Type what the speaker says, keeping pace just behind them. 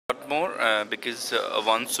More because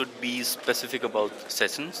one should be specific about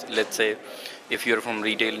sessions. Let's say if you're from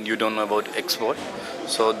retail and you don't know about export,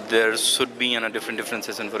 so there should be a different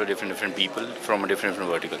session for a different people from a different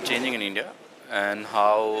vertical. Changing in India and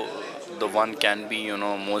how the one can be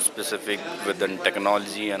more specific within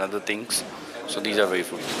technology and other things. So these are very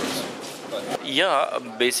fruitful. Yeah,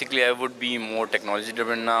 basically, I would be more technology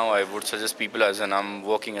driven now. I would suggest people as an I'm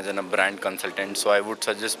working as a brand consultant, so I would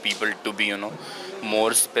suggest people to be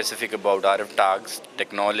more specific about RF tags,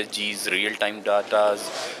 technologies, real time datas,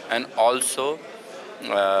 and also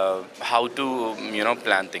how to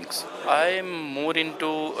plan things. I'm more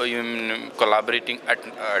into collaborating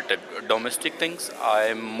at domestic things.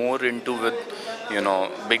 I'm more into with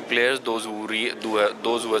big players, those who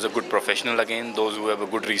those who has a good professional, again those who have a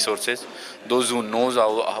good resources, those who knows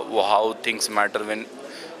how things matter when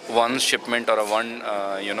one shipment or a one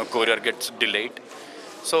courier gets delayed.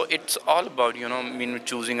 So it's all about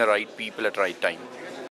choosing a right people at right time.